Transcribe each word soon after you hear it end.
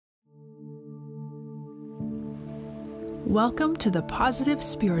Welcome to the Positive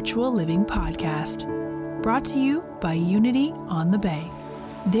Spiritual Living Podcast, brought to you by Unity on the Bay.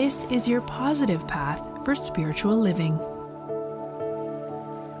 This is your positive path for spiritual living.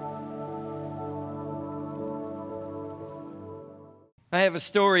 I have a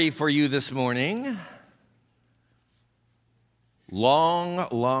story for you this morning.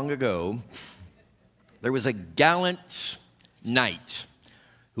 Long ago, there was a gallant knight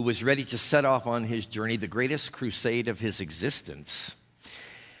who was ready to set off on his journey, the greatest crusade of his existence.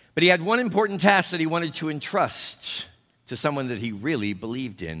 But he had one important task that he wanted to entrust to someone that he really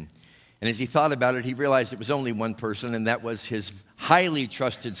believed in. And as he thought about it, he realized it was only one person, and that was his highly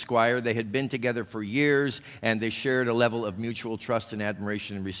trusted squire. They had been together for years, and they shared a level of mutual trust and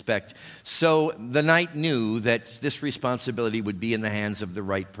admiration and respect. So the knight knew that this responsibility would be in the hands of the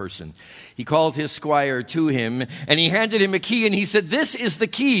right person. He called his squire to him, and he handed him a key, and he said, "This is the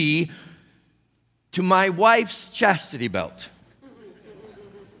key to my wife's chastity belt."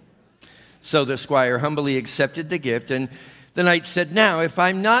 So the squire humbly accepted the gift, and the knight said, "Now, if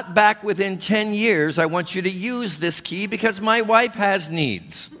I'm not back within 10 years, I want you to use this key because my wife has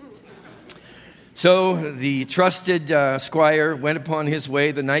needs." So the trusted squire went upon his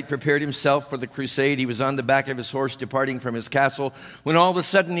way. The knight prepared himself for the crusade. He was on the back of his horse departing from his castle when all of a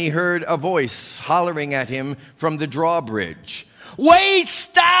sudden he heard a voice hollering at him from the drawbridge. "Wait,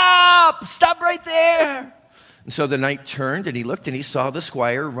 stop! Stop right there!" And so the knight turned and he looked and he saw the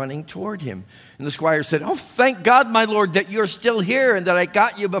squire running toward him. And the squire said, "Oh, thank God, my lord, that you're still here and that I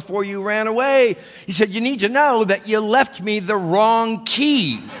got you before you ran away." He said, "You need to know that you left me the wrong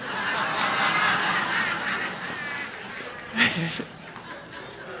key."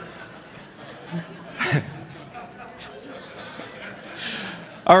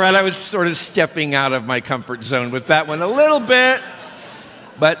 All right, I was sort of stepping out of my comfort zone with that one a little bit.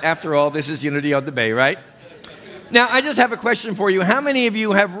 But after all, this is Unity on the Bay, right? Now, I just have a question for you. How many of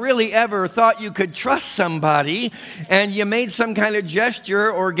you have really ever thought you could trust somebody and you made some kind of gesture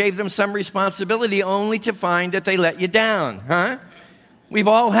or gave them some responsibility only to find that they let you down, huh? We've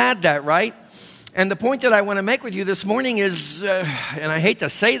all had that, right? And the point that I want to make with you this morning is, and I hate to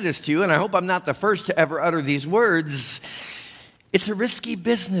say this to you, and I hope I'm not the first to ever utter these words, it's a risky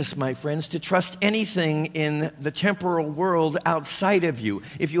business, my friends, to trust anything in the temporal world outside of you.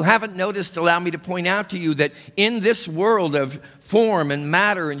 If you haven't noticed, allow me to point out to you that in this world of form and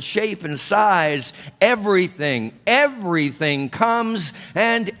matter and shape and size, everything comes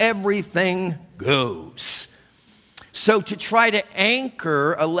and everything goes. So to try to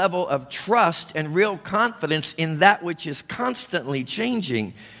anchor a level of trust and real confidence in that which is constantly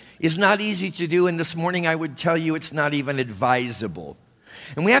changing is not easy to do, and this morning I would tell you it's not even advisable.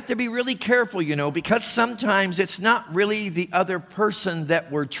 And we have to be really careful, because sometimes it's not really the other person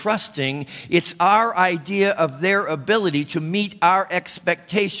that we're trusting, it's our idea of their ability to meet our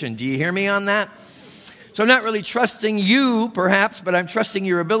expectation. Do you hear me on that? So I'm not really trusting you, perhaps, but I'm trusting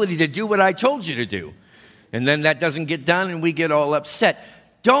your ability to do what I told you to do. And then that doesn't get done, and we get all upset.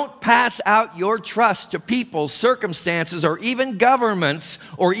 Don't pass out your trust to people, circumstances, or even governments,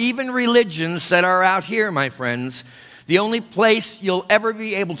 or even religions that are out here, my friends. The only place you'll ever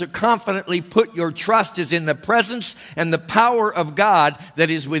be able to confidently put your trust is in the presence and the power of God that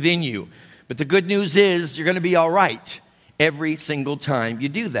is within you. But the good news is you're going to be all right every single time you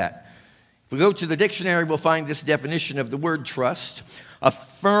do that. If we go to the dictionary, we'll find this definition of the word trust: a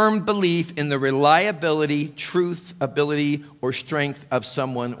firm belief in the reliability, truth, ability, or strength of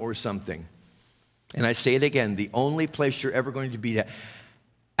someone or something. And I say it again, the only place you're ever going to be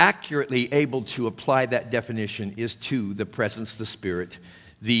accurately able to apply that definition is to the presence, the Spirit,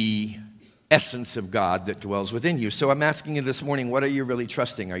 the essence of God that dwells within you. So I'm asking you this morning, what are you really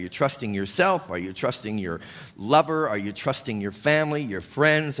trusting? Are you trusting yourself? Are you trusting your lover? Are you trusting your family, your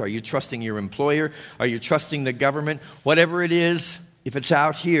friends? Are you trusting your employer? Are you trusting the government? Whatever it is, if it's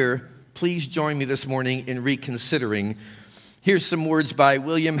out here, please join me this morning in reconsidering. Here's some words by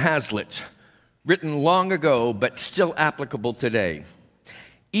William Hazlitt, written long ago, but still applicable today.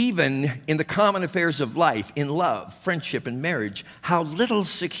 Even in the common affairs of life, in love, friendship, and marriage, how little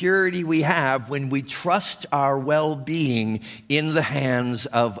security we have when we trust our well-being in the hands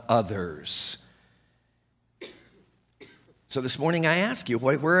of others. So this morning I ask you,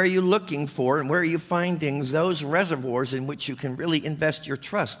 where are you looking for and where are you finding those reservoirs in which you can really invest your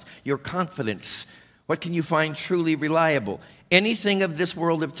trust, your confidence? What can you find truly reliable? Anything of this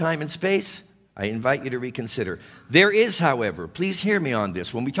world of time and space? I invite you to reconsider. There is, however, please hear me on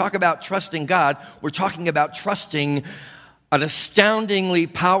this. When we talk about trusting God, we're talking about trusting an astoundingly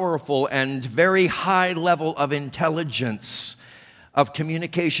powerful and very high level of intelligence. of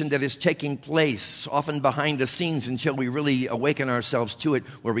communication that is taking place, often behind the scenes, until we really awaken ourselves to it,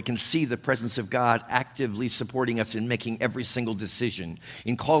 where we can see the presence of God actively supporting us in making every single decision,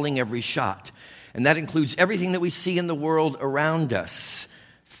 in calling every shot. And that includes everything that we see in the world around us.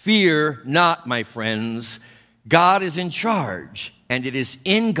 Fear not, my friends. God is in charge, and it is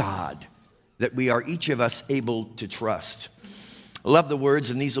in God that we are each of us able to trust. I love the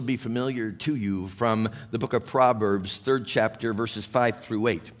words, and these will be familiar to you, from the book of Proverbs, 3rd chapter, verses 5 through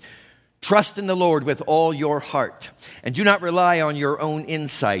 8. Trust in the Lord with all your heart, and do not rely on your own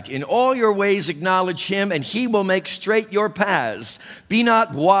insight. In all your ways acknowledge him, and he will make straight your paths. Be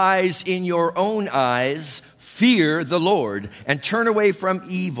not wise in your own eyes. Fear the Lord, and turn away from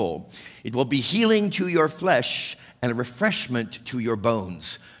evil. It will be healing to your flesh and a refreshment to your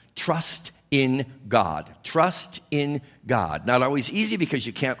bones. Trust in God. Trust in God. Not always easy, because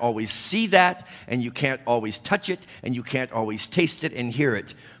you can't always see that, and you can't always touch it, and you can't always taste it and hear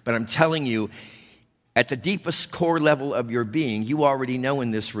it. But I'm telling you, at the deepest core level of your being, you already know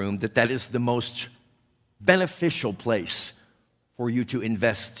in this room that that is the most beneficial place for you to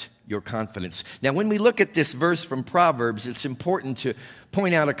invest your confidence. Now, when we look at this verse from Proverbs, it's important to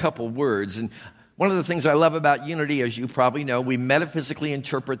point out a couple words. And one of the things I love about Unity, as you probably know, we metaphysically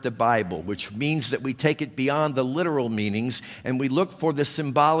interpret the Bible, which means that we take it beyond the literal meanings, and we look for the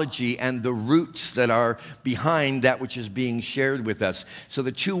symbology and the roots that are behind that which is being shared with us. So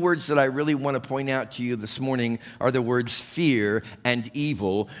the two words that I really want to point out to you this morning are the words fear and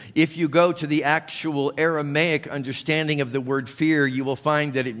evil. If you go to the actual Aramaic understanding of the word fear, you will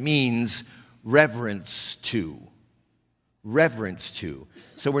find that it means reverence to. Reverence to.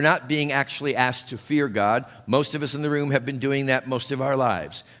 So we're not being actually asked to fear God. Most of us in the room have been doing that most of our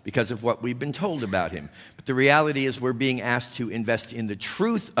lives because of what we've been told about him. But the reality is we're being asked to invest in the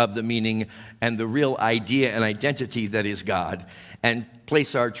truth of the meaning and the real idea and identity that is God, and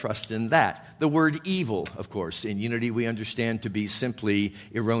place our trust in that. The word evil, of course, in Unity we understand to be simply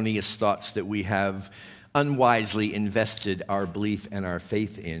erroneous thoughts that we have unwisely invested our belief and our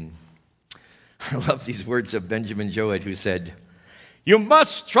faith in. I love these words of Benjamin Jowett, who said, "You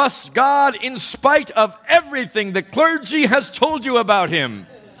must trust God in spite of everything the clergy has told you about him."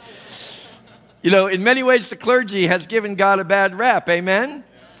 You know, in many ways, the clergy has given God a bad rap, amen?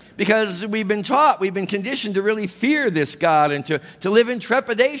 Because we've been taught, we've been conditioned to really fear this God and to live in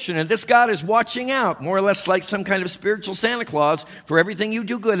trepidation. And this God is watching out, more or less like some kind of spiritual Santa Claus, for everything you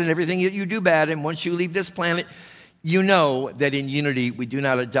do good and everything that you do bad. And once you leave this planet, you know that in Unity, we do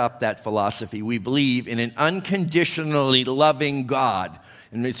not adopt that philosophy. We believe in an unconditionally loving God.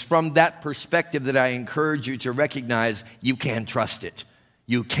 And it's from that perspective that I encourage you to recognize you can trust it.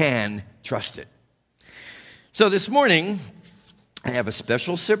 You can trust it. So this morning, I have a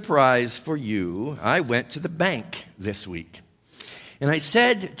special surprise for you. I went to the bank this week, and I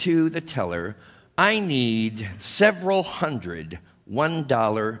said to the teller, I need several hundred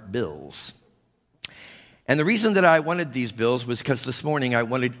 $1 bills. And the reason that I wanted these bills was because this morning I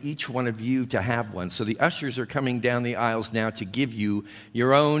wanted each one of you to have one. So the ushers are coming down the aisles now to give you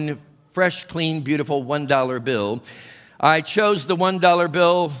your own fresh, clean, beautiful $1 bill. I chose the $1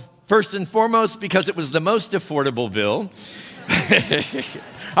 bill first and foremost because it was the most affordable bill.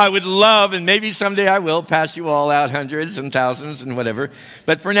 I would love, and maybe someday I will, pass you all out hundreds and thousands and whatever.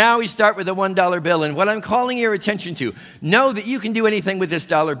 But for now, we start with a $1 bill. And what I'm calling your attention to, know that you can do anything with this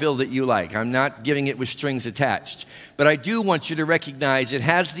dollar bill that you like. I'm not giving it with strings attached. But I do want you to recognize it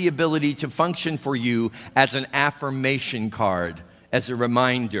has the ability to function for you as an affirmation card, as a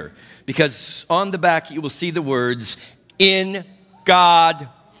reminder. Because on the back, you will see the words, "In God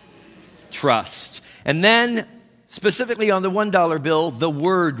Trust." And then specifically on the $1 bill, the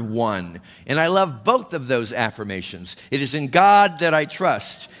word one. And I love both of those affirmations. It is in God that I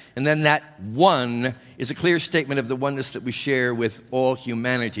trust. And then that one is a clear statement of the oneness that we share with all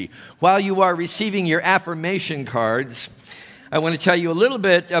humanity. While you are receiving your affirmation cards, I want to tell you a little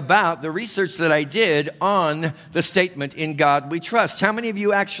bit about the research that I did on the statement, "In God we trust." How many of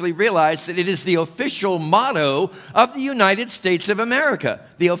you actually realize that it is the official motto of the United States of America?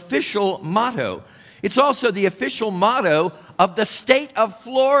 The official motto. It's also the official motto of the state of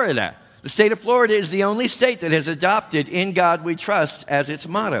Florida. The state of Florida is the only state that has adopted "In God We Trust" as its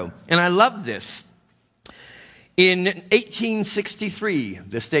motto. And I love this. In 1863,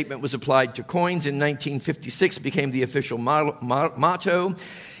 the statement was applied to coins. In 1956, it became the official motto.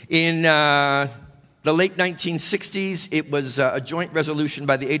 In the late 1960s, it was a joint resolution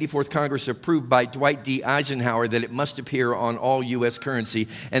by the 84th Congress approved by Dwight D. Eisenhower that it must appear on all U.S. currency.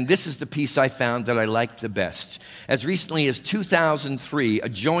 And this is the piece I found that I liked the best. As recently as 2003, a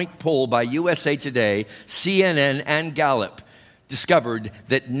joint poll by USA Today, CNN, and Gallup discovered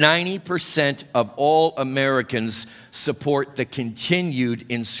that 90% of all Americans support the continued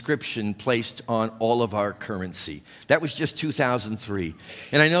inscription placed on all of our currency. That was just 2003.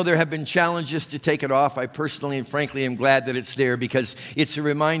 And I know there have been challenges to take it off. I personally and frankly am glad that it's there because it's a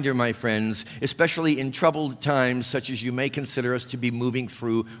reminder, my friends, especially in troubled times such as you may consider us to be moving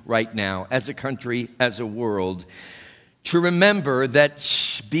through right now, as a country, as a world, to remember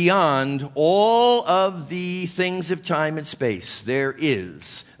that beyond all of the things of time and space, there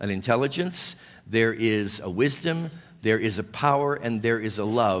is an intelligence, there is a wisdom, there is a power, and there is a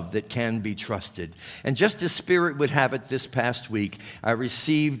love that can be trusted. And just as Spirit would have it, this past week, I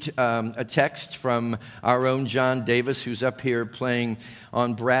received a text from our own John Davis, who's up here playing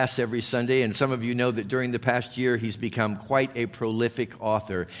on brass every Sunday. And some of you know that during the past year, he's become quite a prolific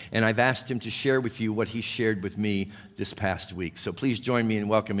author. And I've asked him to share with you what he shared with me this past week. So please join me in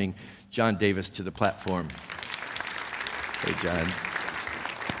welcoming John Davis to the platform. Hey, John.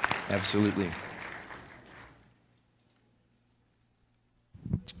 Absolutely.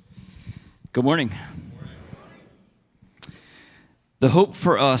 Good morning. The hope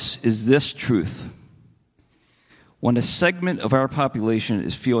for us is this truth. When a segment of our population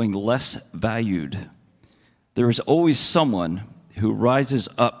is feeling less valued, there is always someone who rises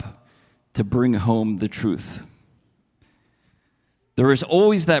up to bring home the truth. There is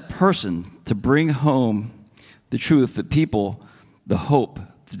always that person to bring home the truth, the people, the hope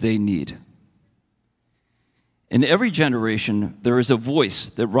that they need. In every generation, there is a voice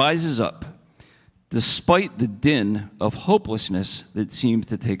that rises up despite the din of hopelessness that seems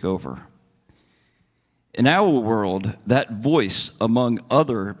to take over. In our world, that voice, among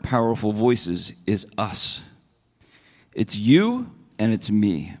other powerful voices, is us. It's you and it's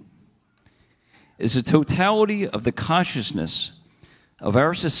me. It's a totality of the consciousness of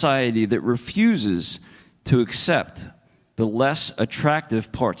our society that refuses to accept the less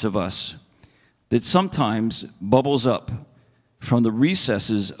attractive parts of us that sometimes bubbles up from the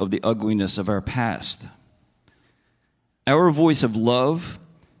recesses of the ugliness of our past. Our voice of love,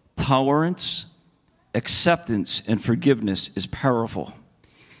 tolerance, acceptance, and forgiveness is powerful.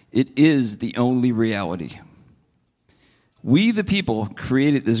 It is the only reality. We, the people,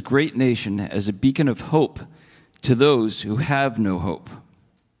 created this great nation as a beacon of hope to those who have no hope.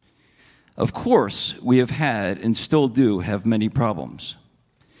 Of course, we have had and still do have many problems.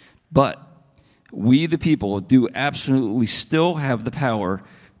 But we, the people, do absolutely still have the power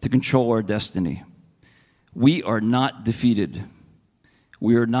to control our destiny. We are not defeated.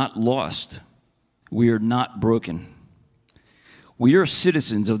 We are not lost. We are not broken. We are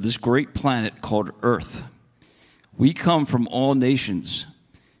citizens of this great planet called Earth. We come from all nations.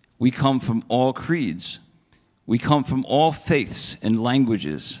 We come from all creeds. We come from all faiths and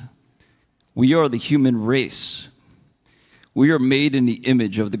languages. We are the human race. We are made in the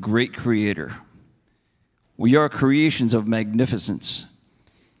image of the great Creator. We are creations of magnificence.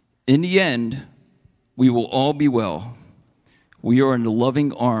 In the end, we will all be well. We are in the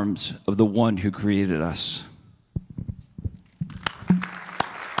loving arms of the one who created us.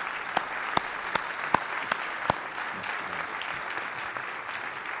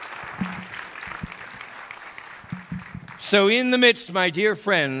 So in the midst, my dear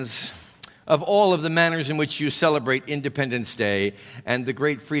friends, of all of the manners in which you celebrate Independence Day and the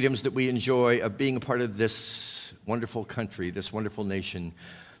great freedoms that we enjoy of being a part of this wonderful country, this wonderful nation,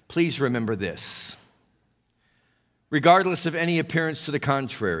 please remember this. Regardless of any appearance to the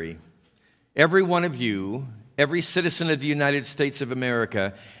contrary, every one of you, every citizen of the United States of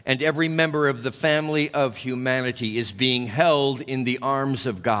America, and every member of the family of humanity is being held in the arms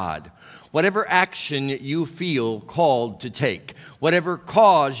of God. Whatever action you feel called to take, whatever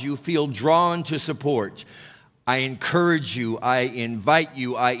cause you feel drawn to support, I encourage you, I invite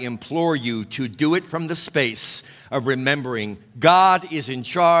you, I implore you to do it from the space of remembering God is in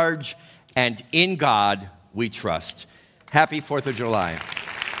charge, and in God we trust. Happy 4th of July.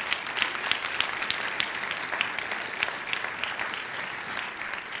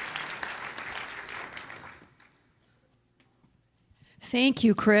 Thank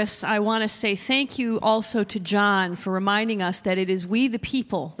you, Chris. I want to say thank you also to John for reminding us that it is we, the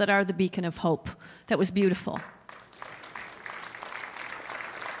people, that are the beacon of hope. That was beautiful.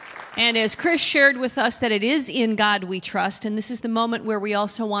 And as Chris shared with us that it is in God we trust, and this is the moment where we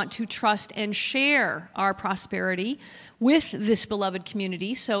also want to trust and share our prosperity with this beloved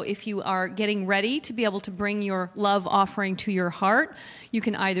community. So if you are getting ready to be able to bring your love offering to your heart, you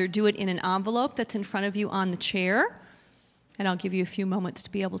can either do it in an envelope that's in front of you on the chair, and I'll give you a few moments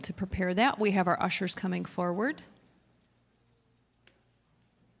to be able to prepare that. We have our ushers coming forward.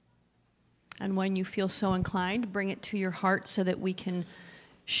 And when you feel so inclined, bring it to your heart so that we can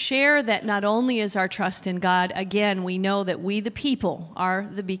share that not only is our trust in God, again, we know that we, the people, are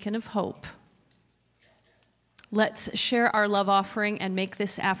the beacon of hope. Let's share our love offering and make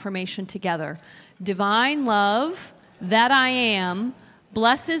this affirmation together. Divine love that I am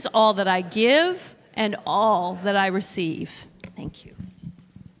blesses all that I give and all that I receive. Thank you.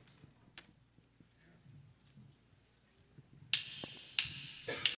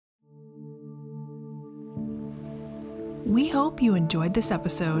 We hope you enjoyed this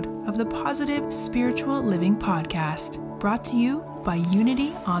episode of the Positive Spiritual Living Podcast, brought to you by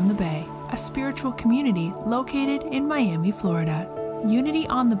Unity on the Bay, a spiritual community located in Miami, Florida. Unity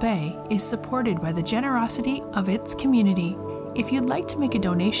on the Bay is supported by the generosity of its community. If you'd like to make a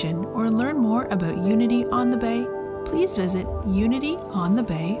donation or learn more about Unity on the Bay, please visit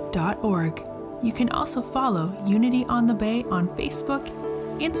unityonthebay.org. You can also follow Unity on the Bay on Facebook,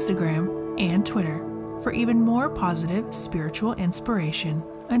 Instagram, and Twitter for even more positive spiritual inspiration.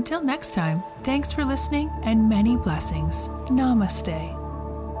 Until next time, thanks for listening and many blessings. Namaste.